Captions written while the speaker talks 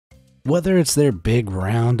Whether it's their big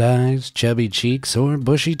round eyes, chubby cheeks, or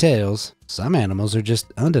bushy tails, some animals are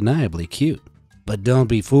just undeniably cute. But don't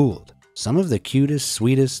be fooled. Some of the cutest,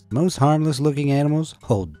 sweetest, most harmless looking animals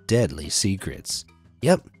hold deadly secrets.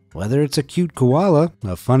 Yep, whether it's a cute koala,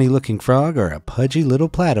 a funny looking frog, or a pudgy little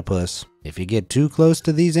platypus, if you get too close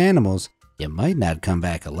to these animals, you might not come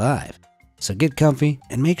back alive. So get comfy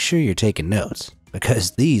and make sure you're taking notes,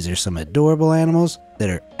 because these are some adorable animals that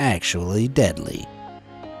are actually deadly.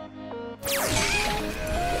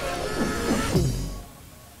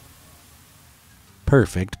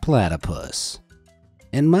 Perfect platypus.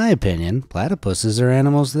 In my opinion, platypuses are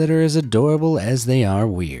animals that are as adorable as they are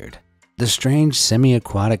weird. The strange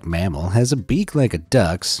semi-aquatic mammal has a beak like a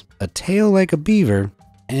duck's, a tail like a beaver,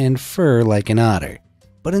 and fur like an otter.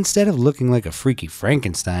 But instead of looking like a freaky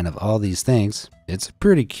Frankenstein of all these things, it's a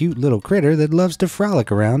pretty cute little critter that loves to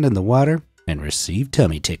frolic around in the water and receive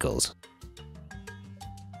tummy tickles.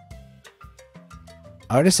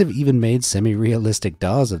 Artists have even made semi-realistic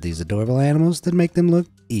dolls of these adorable animals that make them look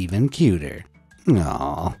even cuter.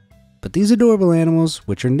 Aww. But these adorable animals,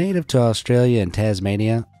 which are native to Australia and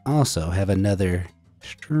Tasmania, also have another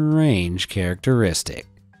strange characteristic.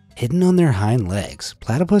 Hidden on their hind legs,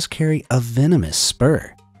 platypus carry a venomous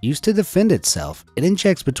spur. Used to defend itself, it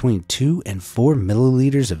injects between 2 and 4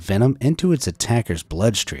 milliliters of venom into its attacker's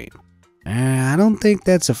bloodstream. I don't think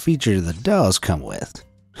that's a feature the dolls come with.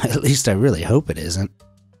 At least I really hope it isn't.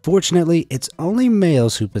 Fortunately, it's only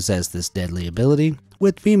males who possess this deadly ability,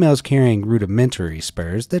 with females carrying rudimentary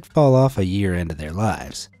spurs that fall off a year into their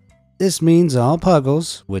lives. This means all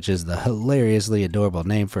puggles, which is the hilariously adorable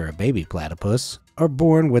name for a baby platypus, are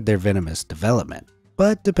born with their venomous development.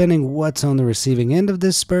 But depending what's on the receiving end of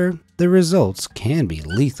this spur, the results can be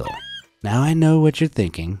lethal. Now I know what you're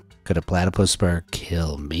thinking. Could a platypus spur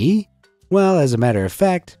kill me? Well, as a matter of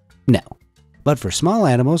fact, no. But for small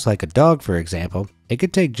animals like a dog, for example, it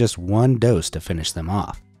could take just one dose to finish them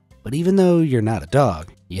off. But even though you're not a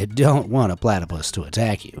dog, you don't want a platypus to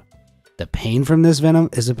attack you. The pain from this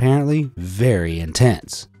venom is apparently very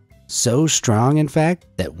intense. So strong, in fact,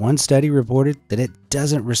 that one study reported that it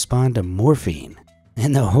doesn't respond to morphine.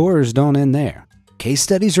 And the horrors don't end there. Case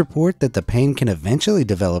studies report that the pain can eventually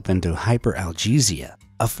develop into hyperalgesia,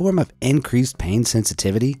 a form of increased pain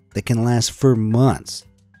sensitivity that can last for months.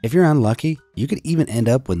 If you're unlucky, you could even end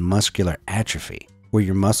up with muscular atrophy, where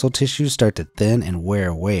your muscle tissues start to thin and wear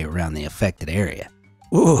away around the affected area.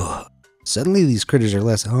 Ooh, suddenly these critters are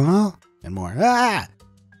less and more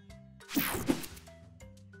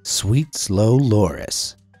Sweet slow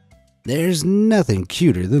loris. There's nothing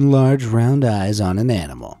cuter than large round eyes on an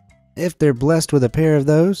animal. If they're blessed with a pair of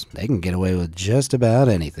those, they can get away with just about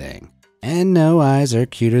anything. And no eyes are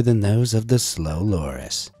cuter than those of the slow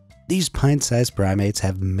loris. These pint-sized primates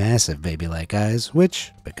have massive baby-like eyes,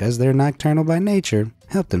 which, because they're nocturnal by nature,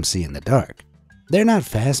 help them see in the dark. They're not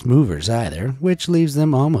fast movers either, which leaves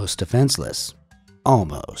them almost defenseless.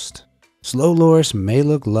 Almost. Slow loris may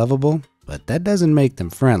look lovable, but that doesn't make them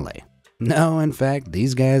friendly. No, in fact,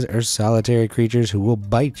 these guys are solitary creatures who will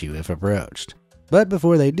bite you if approached. But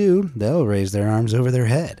before they do, they'll raise their arms over their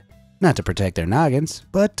head. Not to protect their noggins,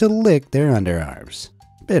 but to lick their underarms.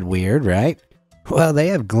 Bit weird, right? Well, they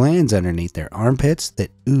have glands underneath their armpits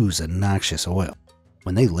that ooze a noxious oil.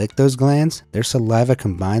 When they lick those glands, their saliva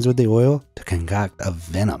combines with the oil to concoct a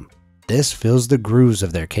venom. This fills the grooves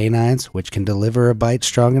of their canines, which can deliver a bite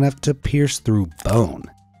strong enough to pierce through bone.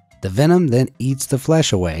 The venom then eats the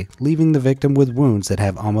flesh away, leaving the victim with wounds that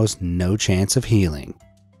have almost no chance of healing.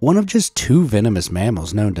 One of just 2 venomous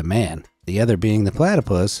mammals known to man, the other being the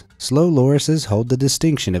platypus, slow lorises hold the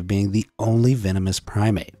distinction of being the only venomous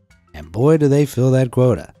primate. And boy do they fill that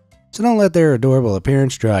quota. So don't let their adorable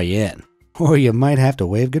appearance draw you in, or you might have to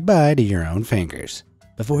wave goodbye to your own fingers.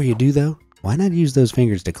 Before you do though, why not use those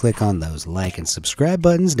fingers to click on those like and subscribe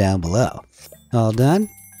buttons down below? All done?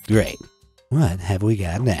 Great. What have we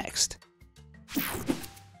got next?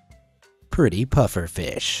 Pretty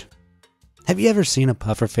pufferfish. Have you ever seen a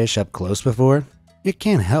pufferfish up close before? You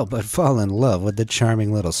can't help but fall in love with the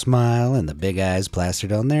charming little smile and the big eyes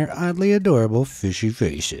plastered on their oddly adorable fishy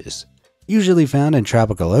faces. Usually found in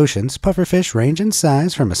tropical oceans, pufferfish range in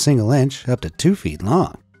size from a single inch up to 2 feet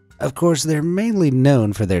long. Of course, they're mainly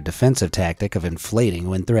known for their defensive tactic of inflating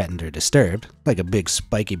when threatened or disturbed, like a big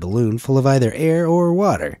spiky balloon full of either air or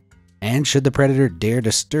water. And should the predator dare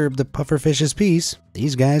disturb the pufferfish's peace,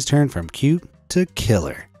 these guys turn from cute to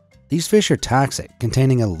killer. These fish are toxic,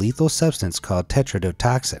 containing a lethal substance called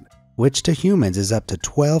tetrodotoxin, which to humans is up to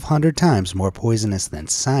 1,200 times more poisonous than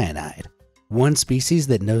cyanide. One species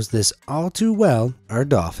that knows this all too well are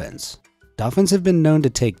dolphins. Dolphins have been known to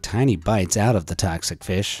take tiny bites out of the toxic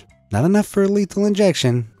fish, Not enough for a lethal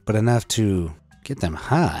injection, but enough to get them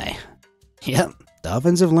high. Yep,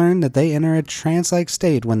 dolphins have learned that they enter a trance-like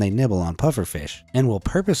state when they nibble on pufferfish, and will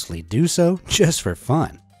purposely do so just for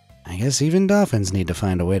fun. I guess even dolphins need to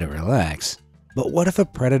find a way to relax. But what if a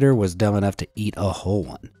predator was dumb enough to eat a whole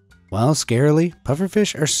one? Well, scarily,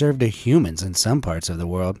 pufferfish are served to humans in some parts of the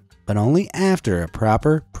world, but only after a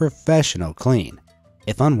proper, professional clean.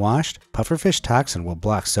 If unwashed, pufferfish toxin will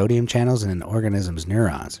block sodium channels in an organism's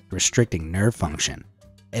neurons, restricting nerve function.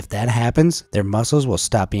 If that happens, their muscles will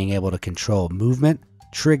stop being able to control movement,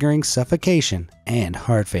 triggering suffocation and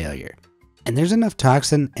heart failure. And there's enough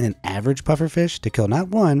toxin in an average pufferfish to kill not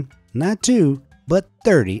 1, not 2, but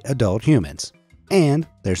 30 adult humans. And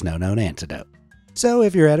there's no known antidote. So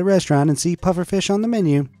if you're at a restaurant and see pufferfish on the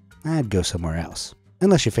menu, I'd go somewhere else.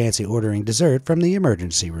 Unless you fancy ordering dessert from the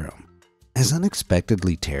emergency room. As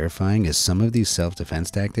unexpectedly terrifying as some of these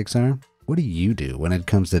self-defense tactics are, what do you do when it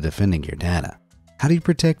comes to defending your data? How do you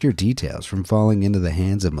protect your details from falling into the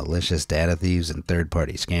hands of malicious data thieves and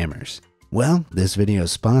third-party scammers? Well, this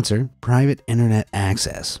video's sponsor, Private Internet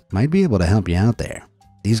Access, might be able to help you out there.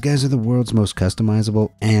 These guys are the world's most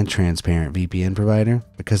customizable and transparent VPN provider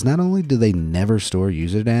because not only do they never store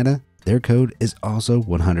user data, their code is also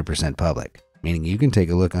 100% public, meaning you can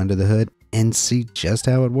take a look under the hood and see just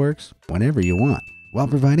how it works whenever you want. While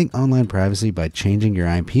providing online privacy by changing your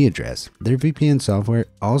IP address, their VPN software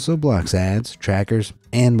also blocks ads, trackers,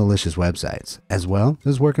 and malicious websites, as well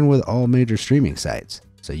as working with all major streaming sites,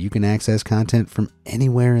 so you can access content from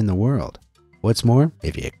anywhere in the world. What's more,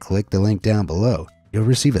 if you click the link down below, you'll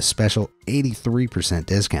receive a special 83%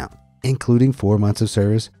 discount, including 4 months of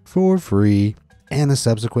service for free and a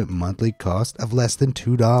subsequent monthly cost of less than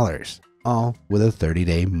 $2, all with a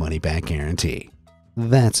 30-day money-back guarantee.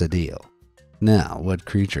 That's a deal. Now, what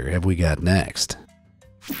creature have we got next?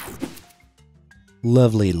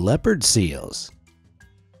 Lovely leopard seals.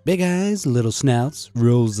 Big eyes, little snouts,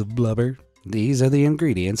 rolls of blubber. These are the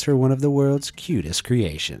ingredients for one of the world's cutest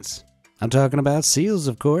creations. I'm talking about seals,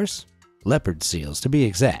 of course. Leopard seals, to be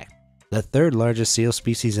exact. The third largest seal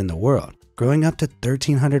species in the world, growing up to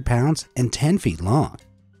 1,300 pounds and 10 feet long.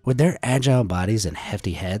 With their agile bodies and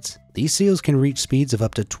hefty heads, these seals can reach speeds of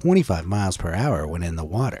up to 25 miles per hour when in the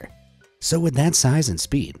water. So with that size and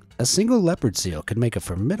speed, a single leopard seal could make a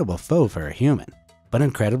formidable foe for a human. But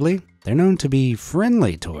incredibly, they're known to be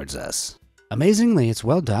friendly towards us. Amazingly, it's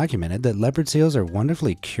well documented that leopard seals are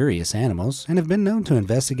wonderfully curious animals and have been known to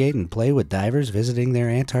investigate and play with divers visiting their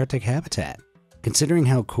Antarctic habitat. Considering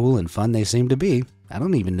how cool and fun they seem to be, I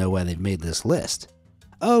don't even know why they've made this list.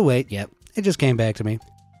 Oh wait, yep, it just came back to me.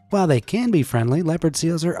 While they can be friendly, leopard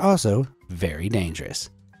seals are also very dangerous.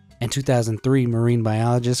 In 2003, marine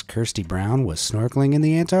biologist Kirsty Brown was snorkeling in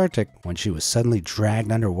the Antarctic when she was suddenly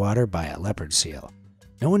dragged underwater by a leopard seal.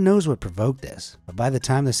 No one knows what provoked this, but by the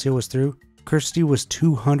time the seal was through, Kirsty was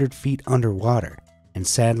 200 feet underwater, and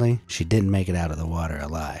sadly, she didn't make it out of the water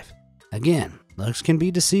alive. Again, looks can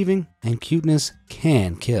be deceiving, and cuteness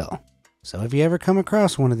can kill. So if you ever come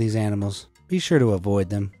across one of these animals, be sure to avoid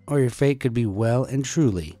them, or your fate could be well and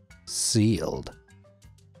truly sealed.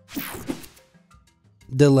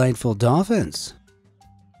 Delightful dolphins.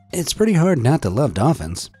 It's pretty hard not to love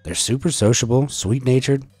dolphins. They're super sociable,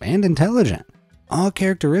 sweet-natured, and intelligent. All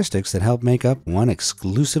characteristics that help make up one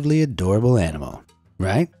exclusively adorable animal,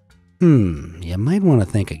 right? You might want to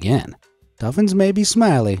think again. Dolphins may be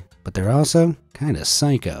smiley, but they're also kinda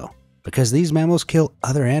psycho, because these mammals kill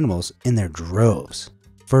other animals in their droves,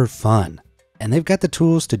 for fun, and they've got the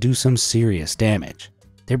tools to do some serious damage.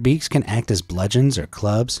 Their beaks can act as bludgeons or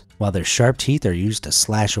clubs, while their sharp teeth are used to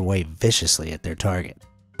slash away viciously at their target.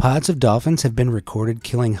 Pods of dolphins have been recorded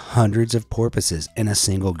killing hundreds of porpoises in a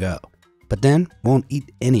single go, but then won't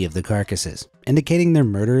eat any of the carcasses, indicating their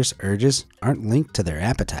murderous urges aren't linked to their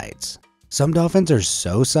appetites. Some dolphins are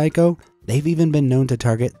so psycho, they've even been known to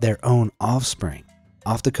target their own offspring.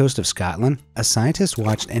 Off the coast of Scotland, a scientist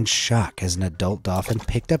watched in shock as an adult dolphin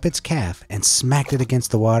picked up its calf and smacked it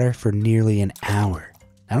against the water for nearly an hour.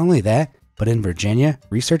 Not only that, but in Virginia,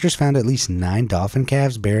 researchers found at least 9 dolphin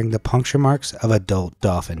calves bearing the puncture marks of adult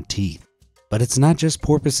dolphin teeth. But it's not just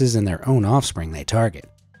porpoises and their own offspring they target.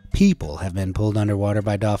 People have been pulled underwater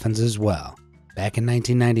by dolphins as well. Back in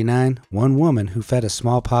 1999, one woman who fed a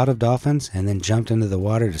small pod of dolphins and then jumped into the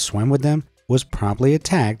water to swim with them was promptly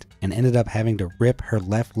attacked and ended up having to rip her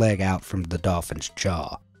left leg out from the dolphin's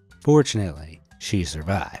jaw. Fortunately, she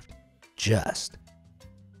survived. Just.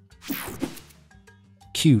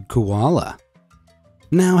 Cute koala.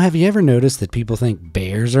 Now, have you ever noticed that people think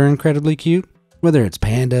bears are incredibly cute? Whether it's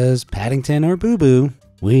pandas, Paddington, or Boo Boo,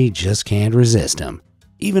 we just can't resist them.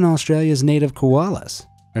 Even Australia's native koalas.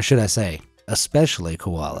 Or should I say, especially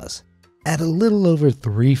koalas. At a little over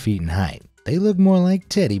 3 feet in height, they look more like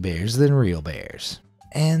teddy bears than real bears.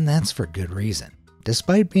 And that's for good reason.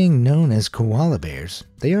 Despite being known as koala bears,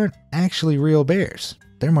 they aren't actually real bears.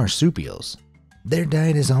 They're marsupials. Their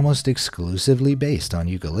diet is almost exclusively based on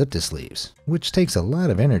eucalyptus leaves, which takes a lot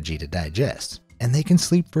of energy to digest, and they can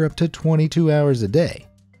sleep for up to 22 hours a day.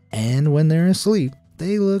 And when they're asleep,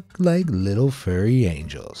 they look like little furry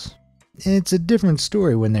angels. It's a different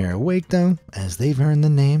story when they're awake though, as they've earned the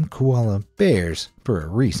name koala bears for a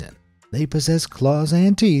reason. They possess claws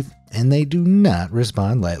and teeth, and they do not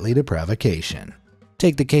respond lightly to provocation.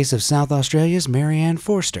 Take the case of South Australia's Marianne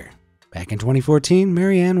Forster. Back in 2014,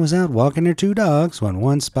 Marianne was out walking her 2 dogs when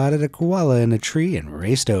one spotted a koala in a tree and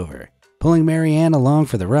raced over. Pulling Marianne along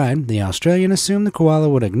for the ride, the Australian assumed the koala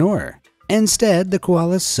would ignore her. Instead, the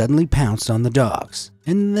koala suddenly pounced on the dogs,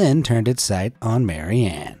 and then turned its sight on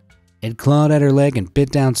Marianne. It clawed at her leg and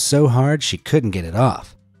bit down so hard she couldn't get it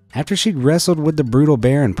off. After she'd wrestled with the brutal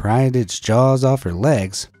bear and pried its jaws off her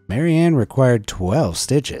legs, Marianne required 12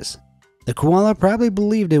 stitches. The koala probably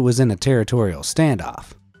believed it was in a territorial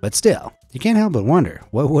standoff. But still, you can't help but wonder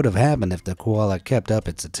what would have happened if the koala kept up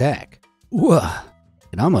its attack. Whoa,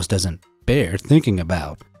 it almost doesn't bear thinking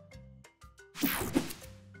about.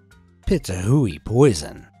 Pitahui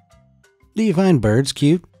poison. Do you find birds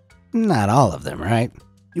cute? Not all of them, right?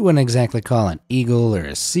 You wouldn't exactly call an eagle or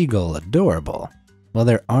a seagull adorable. Well,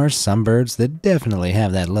 there are some birds that definitely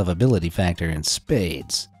have that lovability factor in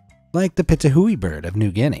spades. Like the Pitahui bird of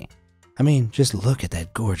New Guinea. I mean, just look at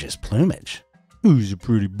that gorgeous plumage. Who's a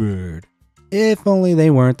pretty bird? If only they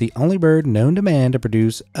weren't the only bird known to man to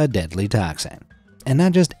produce a deadly toxin. And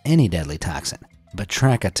not just any deadly toxin, but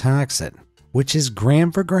batrachotoxin, which is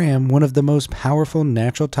gram for gram one of the most powerful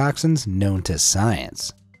natural toxins known to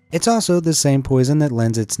science. It's also the same poison that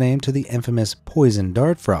lends its name to the infamous poison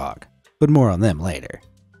dart frog, but more on them later.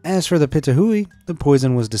 As for the Pitahui, the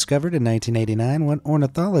poison was discovered in 1989 when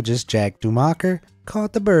ornithologist Jack Dumacher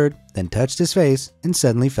caught the bird, then touched his face, and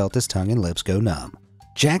suddenly felt his tongue and lips go numb.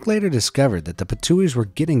 Jack later discovered that the Pituis were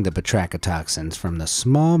getting the batrachotoxins from the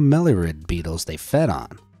small melirid beetles they fed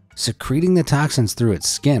on. Secreting the toxins through its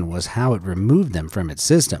skin was how it removed them from its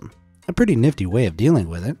system, a pretty nifty way of dealing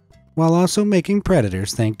with it, while also making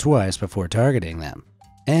predators think twice before targeting them.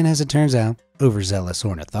 And as it turns out, overzealous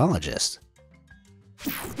ornithologists.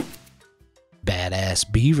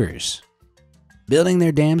 Badass beavers. Building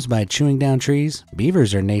their dams by chewing down trees,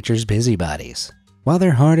 beavers are nature's busybodies. While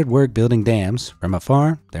they're hard at work building dams, from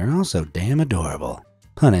afar, they're also damn adorable.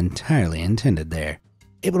 Pun entirely intended there.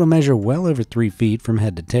 Able to measure well over 3 feet from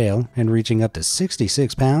head to tail and reaching up to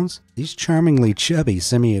 66 pounds, these charmingly chubby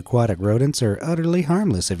semi-aquatic rodents are utterly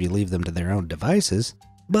harmless if you leave them to their own devices.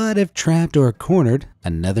 But if trapped or cornered,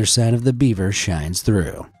 another side of the beaver shines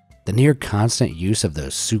through. The near constant use of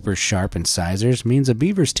those super sharp incisors means a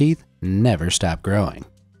beaver's teeth never stop growing.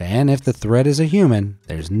 And if the threat is a human,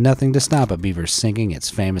 there's nothing to stop a beaver sinking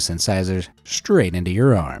its famous incisors straight into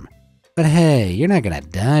your arm. But hey, you're not gonna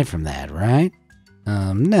die from that, right?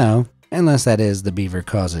 No, unless that is the beaver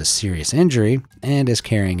causes serious injury and is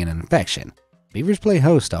carrying an infection. Beavers play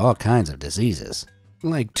host to all kinds of diseases,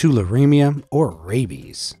 like tularemia or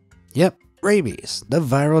rabies. Yep, rabies, the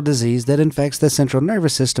viral disease that infects the central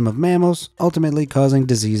nervous system of mammals, ultimately causing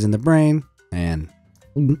disease in the brain and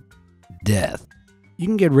death. You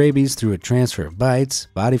can get rabies through a transfer of bites,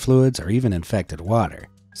 body fluids, or even infected water.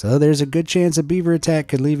 So there's a good chance a beaver attack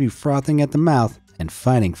could leave you frothing at the mouth and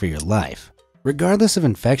fighting for your life. Regardless of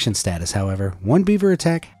infection status, however, one beaver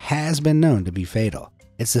attack has been known to be fatal.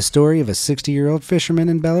 It's the story of a 60-year-old fisherman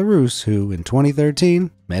in Belarus who, in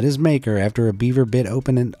 2013, met his maker after a beaver bit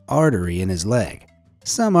open an artery in his leg.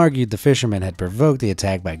 Some argued the fisherman had provoked the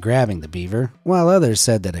attack by grabbing the beaver, while others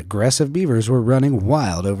said that aggressive beavers were running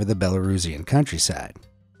wild over the Belarusian countryside.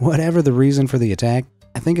 Whatever the reason for the attack,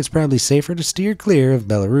 I think it's probably safer to steer clear of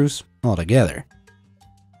Belarus altogether.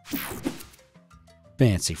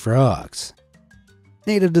 Fancy frogs.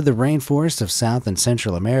 Native to the rainforests of South and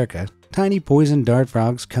Central America, tiny poison dart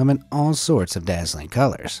frogs come in all sorts of dazzling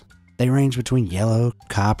colors. They range between yellow,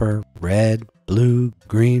 copper, red, blue,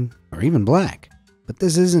 green, or even black. But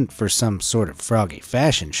this isn't for some sort of froggy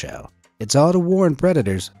fashion show. It's all to warn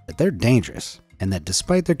predators that they're dangerous, and that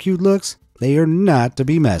despite their cute looks, they are not to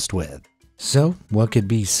be messed with. So, what could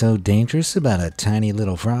be so dangerous about a tiny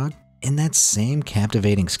little frog? In that same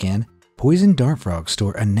captivating skin, poison dart frogs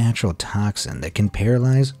store a natural toxin that can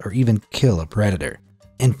paralyze or even kill a predator.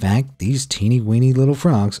 In fact, these teeny-weeny little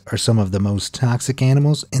frogs are some of the most toxic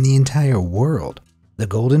animals in the entire world. The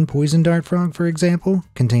golden poison dart frog, for example,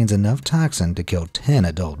 contains enough toxin to kill 10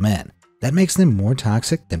 adult men. That makes them more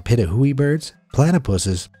toxic than pitahui birds,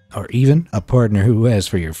 platypuses, or even a partner who asks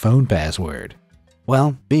for your phone password.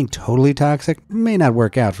 Well, being totally toxic may not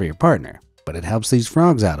work out for your partner, but it helps these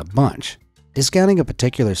frogs out a bunch. Discounting a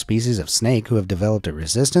particular species of snake who have developed a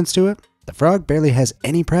resistance to it, the frog barely has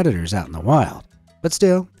any predators out in the wild. But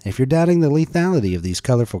still, if you're doubting the lethality of these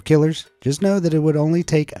colorful killers, just know that it would only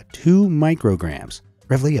take 2 micrograms,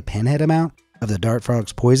 roughly a pinhead amount, of the dart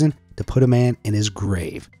frog's poison to put a man in his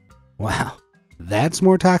grave. Wow, that's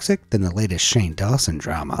more toxic than the latest Shane Dawson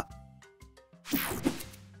drama.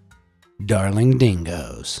 Darling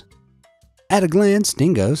dingoes. At a glance,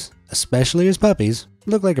 dingoes, especially as puppies,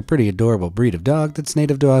 look like a pretty adorable breed of dog that's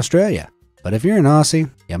native to Australia. But if you're an Aussie,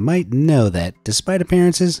 you might know that, despite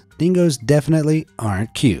appearances, dingoes definitely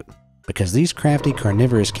aren't cute, because these crafty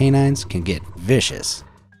carnivorous canines can get vicious.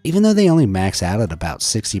 Even though they only max out at about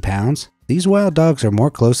 60 pounds, these wild dogs are more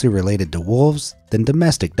closely related to wolves than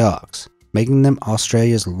domestic dogs, making them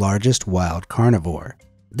Australia's largest wild carnivore.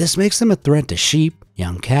 This makes them a threat to sheep,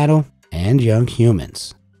 young cattle, and young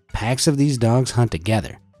humans. Packs of these dogs hunt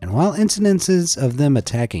together, and while incidences of them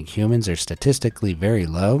attacking humans are statistically very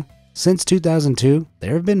low, since 2002,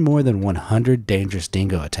 there have been more than 100 dangerous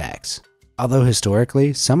dingo attacks, although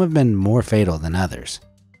historically, some have been more fatal than others.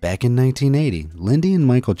 Back in 1980, Lindy and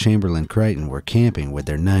Michael Chamberlain Crichton were camping with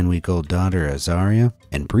their 9-week-old daughter Azaria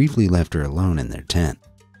and briefly left her alone in their tent.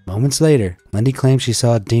 Moments later, Lindy claimed she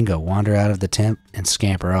saw a dingo wander out of the tent and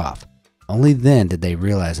scamper off. Only then did they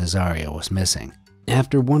realize Azaria was missing.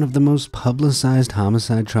 After one of the most publicized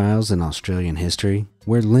homicide trials in Australian history,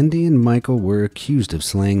 where Lindy and Michael were accused of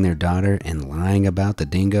slaying their daughter and lying about the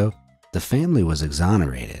dingo, the family was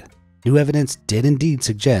exonerated. New evidence did indeed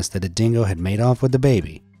suggest that a dingo had made off with the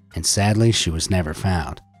baby, and sadly she was never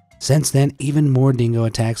found. Since then, even more dingo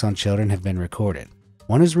attacks on children have been recorded,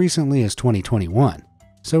 one as recently as 2021.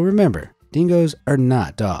 So remember, dingoes are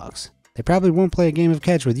not dogs. They probably won't play a game of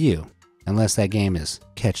catch with you, unless that game is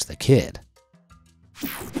Catch the Kid.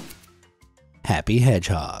 Happy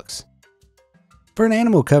hedgehogs. For an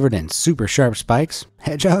animal covered in super sharp spikes,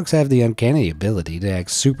 hedgehogs have the uncanny ability to act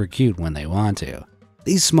super cute when they want to.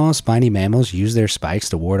 These small spiny mammals use their spikes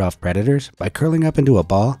to ward off predators by curling up into a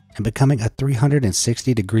ball and becoming a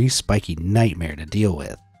 360-degree spiky nightmare to deal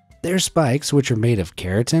with. Their spikes, which are made of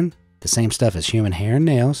keratin, the same stuff as human hair and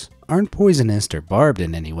nails, aren't poisonous or barbed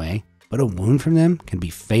in any way, but a wound from them can be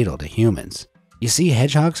fatal to humans. You see,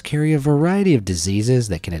 hedgehogs carry a variety of diseases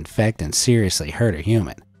that can infect and seriously hurt a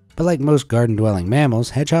human. But like most garden-dwelling mammals,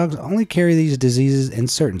 hedgehogs only carry these diseases in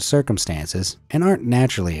certain circumstances and aren't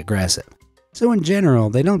naturally aggressive. So in general,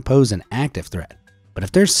 they don't pose an active threat. But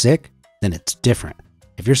if they're sick, then it's different.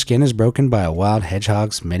 If your skin is broken by a wild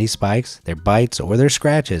hedgehog's many spikes, their bites, or their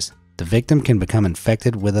scratches, the victim can become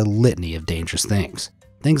infected with a litany of dangerous things.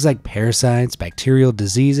 Things like parasites, bacterial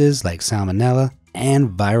diseases like salmonella, and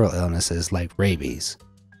viral illnesses like rabies.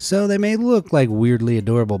 So they may look like weirdly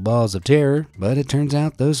adorable balls of terror, but it turns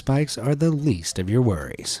out those spikes are the least of your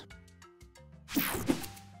worries.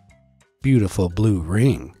 Beautiful blue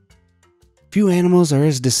ring. Few animals are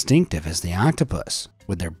as distinctive as the octopus,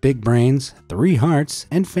 with their big brains, 3 hearts,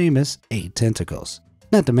 and famous 8 tentacles.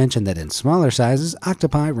 Not to mention that in smaller sizes,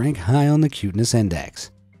 octopi rank high on the cuteness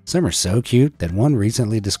index. Some are so cute that one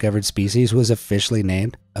recently discovered species was officially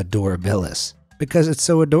named Adorabilis, because it's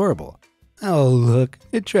so adorable. Oh look,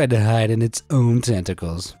 it tried to hide in its own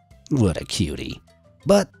tentacles. What a cutie.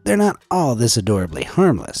 But they're not all this adorably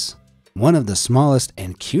harmless. One of the smallest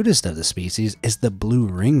and cutest of the species is the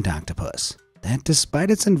blue-ringed octopus, that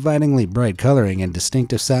despite its invitingly bright coloring and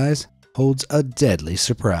distinctive size, holds a deadly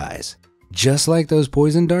surprise. Just like those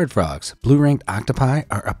poison dart frogs, blue-ringed octopi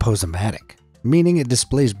are aposematic, meaning it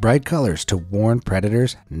displays bright colors to warn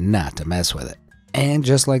predators not to mess with it. And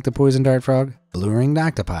just like the poison dart frog, blue-ringed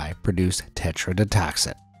octopi produce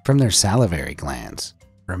tetrodotoxin from their salivary glands.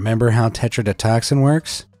 Remember how tetrodotoxin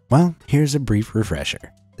works? Well, here's a brief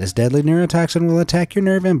refresher. This deadly neurotoxin will attack your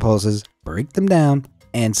nerve impulses, break them down,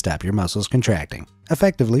 and stop your muscles contracting,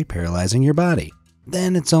 effectively paralyzing your body.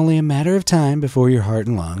 Then it's only a matter of time before your heart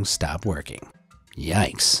and lungs stop working.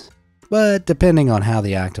 Yikes. But depending on how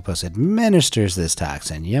the octopus administers this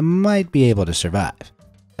toxin, you might be able to survive.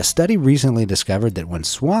 A study recently discovered that when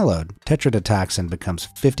swallowed, tetrodotoxin becomes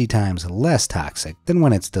 50 times less toxic than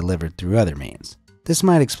when it's delivered through other means. This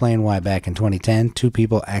might explain why back in 2010, 2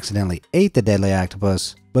 people accidentally ate the deadly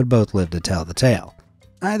octopus, but both lived to tell the tale.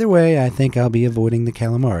 Either way, I think I'll be avoiding the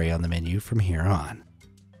calamari on the menu from here on.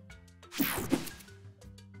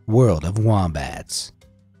 World of wombats.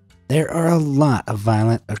 There are a lot of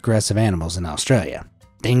violent, aggressive animals in Australia.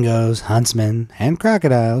 Dingoes, huntsmen, and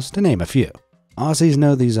crocodiles, to name a few. Aussies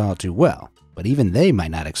know these all too well, but even they might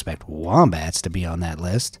not expect wombats to be on that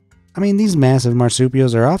list. I mean, these massive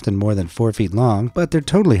marsupials are often more than 4 feet long, but they're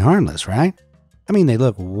totally harmless, right? I mean, they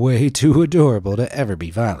look way too adorable to ever be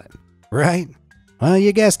violent, right? Well,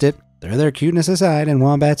 you guessed it. Throw their cuteness aside, and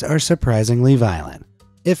wombats are surprisingly violent.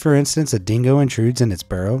 If, for instance, a dingo intrudes in its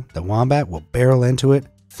burrow, the wombat will barrel into it,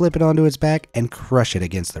 flip it onto its back, and crush it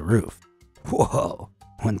against the roof. Whoa!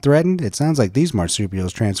 When threatened, it sounds like these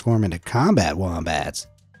marsupials transform into combat wombats.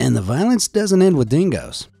 And the violence doesn't end with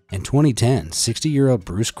dingoes. In 2010, 60-year-old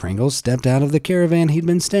Bruce Kringle stepped out of the caravan he'd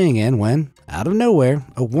been staying in when, out of nowhere,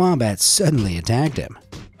 a wombat suddenly attacked him.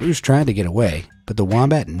 Bruce tried to get away, but the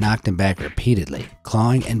wombat knocked him back repeatedly,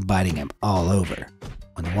 clawing and biting him all over.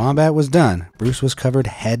 When the wombat was done, Bruce was covered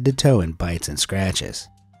head to toe in bites and scratches.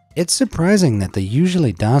 It's surprising that the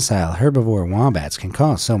usually docile herbivore wombats can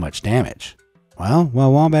cause so much damage. Well,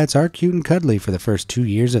 while wombats are cute and cuddly for the first 2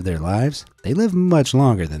 years of their lives, they live much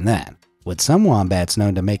longer than that, with some wombats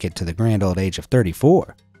known to make it to the grand old age of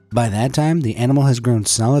 34. By that time, the animal has grown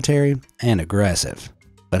solitary and aggressive.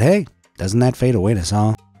 But hey, doesn't that fate await us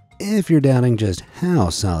all? If you're doubting just how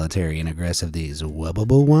solitary and aggressive these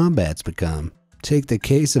wubbable wombats become, take the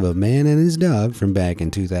case of a man and his dog from back in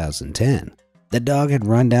 2010. The dog had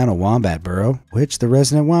run down a wombat burrow, which the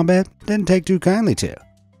resident wombat didn't take too kindly to,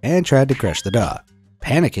 and tried to crush the dog.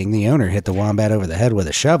 Panicking, the owner hit the wombat over the head with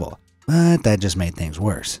a shovel, but that just made things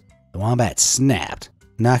worse. The wombat snapped,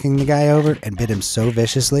 knocking the guy over and bit him so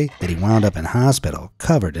viciously that he wound up in hospital,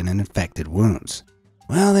 covered in infected wounds.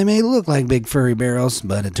 Well, they may look like big furry barrels,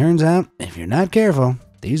 but it turns out, if you're not careful,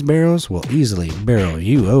 these barrels will easily barrel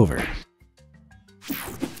you over.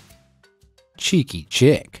 Cheeky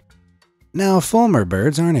chick. Now, fulmar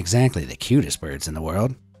birds aren't exactly the cutest birds in the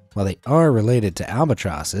world. While they are related to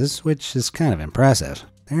albatrosses, which is kind of impressive,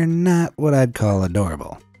 they're not what I'd call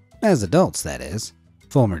adorable. As adults, that is.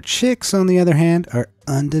 Fulmar chicks, on the other hand, are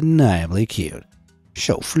undeniably cute.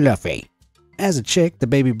 So fluffy. As a chick, the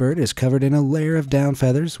baby bird is covered in a layer of down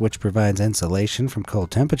feathers which provides insulation from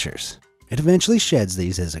cold temperatures. It eventually sheds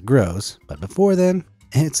these as it grows, but before then,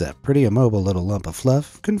 it's a pretty immobile little lump of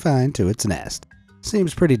fluff confined to its nest.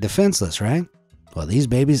 Seems pretty defenseless, right? Well, these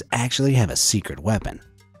babies actually have a secret weapon.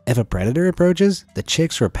 If a predator approaches, the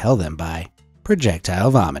chicks repel them by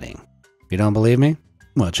projectile vomiting. If you don't believe me,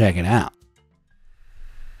 well, check it out.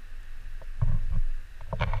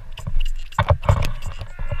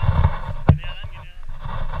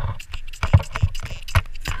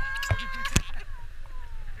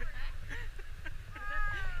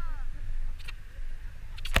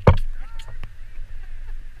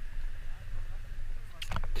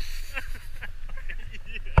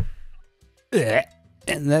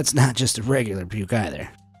 And that's not just a regular puke either.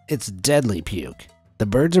 It's deadly puke. The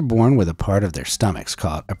birds are born with a part of their stomachs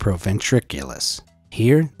called a proventriculus.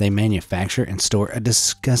 Here, they manufacture and store a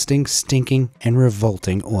disgusting, stinking, and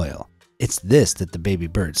revolting oil. It's this that the baby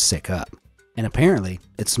birds sick up. And apparently,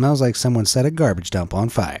 it smells like someone set a garbage dump on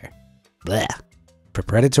fire. Blech. For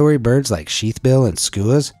predatory birds like sheathbill and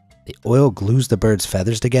skuas, the oil glues the bird's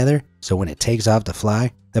feathers together, so when it takes off to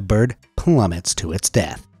fly, the bird plummets to its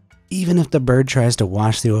death. Even if the bird tries to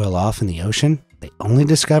wash the oil off in the ocean, they only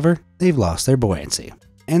discover they've lost their buoyancy,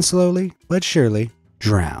 and slowly but surely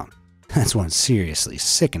drown. That's one seriously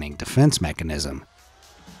sickening defense mechanism.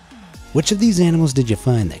 Which of these animals did you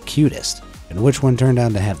find the cutest, and which one turned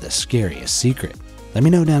out to have the scariest secret? Let me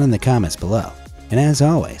know down in the comments below. And as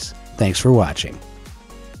always, thanks for watching.